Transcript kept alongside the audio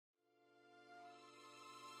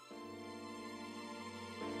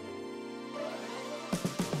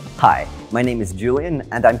Hi, my name is Julian,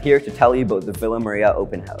 and I'm here to tell you about the Villa Maria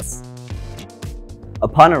Open House.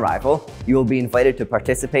 Upon arrival, you will be invited to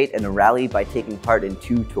participate in a rally by taking part in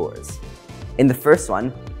 2 tours. In the first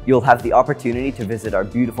one, you'll have the opportunity to visit our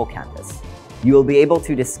beautiful campus. You will be able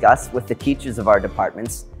to discuss with the teachers of our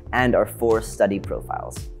departments and our 4 study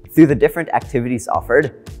profiles. Through the different activities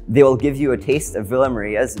offered, they will give you a taste of Villa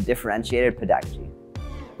Maria's differentiated pedagogy.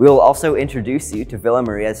 We will also introduce you to Villa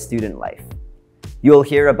Maria's student life. You will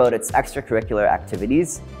hear about its extracurricular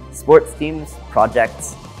activities, sports teams,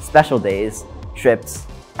 projects, special days, trips,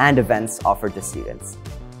 and events offered to students.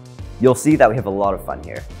 You'll see that we have a lot of fun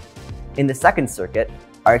here. In the second circuit,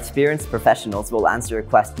 our experienced professionals will answer your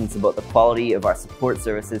questions about the quality of our support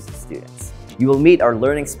services to students. You will meet our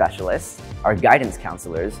learning specialists, our guidance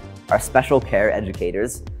counselors, our special care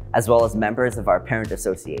educators, as well as members of our parent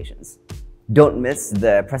associations. Don't miss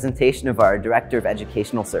the presentation of our Director of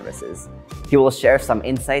Educational Services. He will share some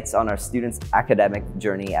insights on our students' academic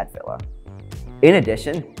journey at Villa. In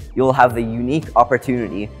addition, you will have the unique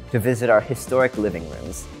opportunity to visit our historic living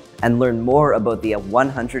rooms and learn more about the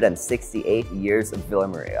 168 years of Villa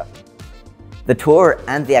Maria. The tour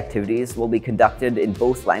and the activities will be conducted in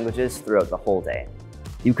both languages throughout the whole day.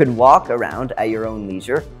 You can walk around at your own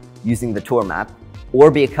leisure using the tour map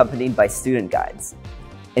or be accompanied by student guides.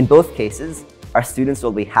 In both cases, our students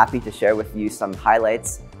will be happy to share with you some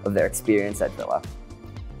highlights of their experience at Villa.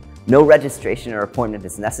 No registration or appointment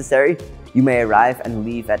is necessary. You may arrive and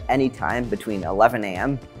leave at any time between 11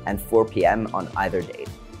 a.m. and 4 p.m. on either date.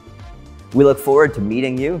 We look forward to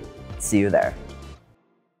meeting you. See you there.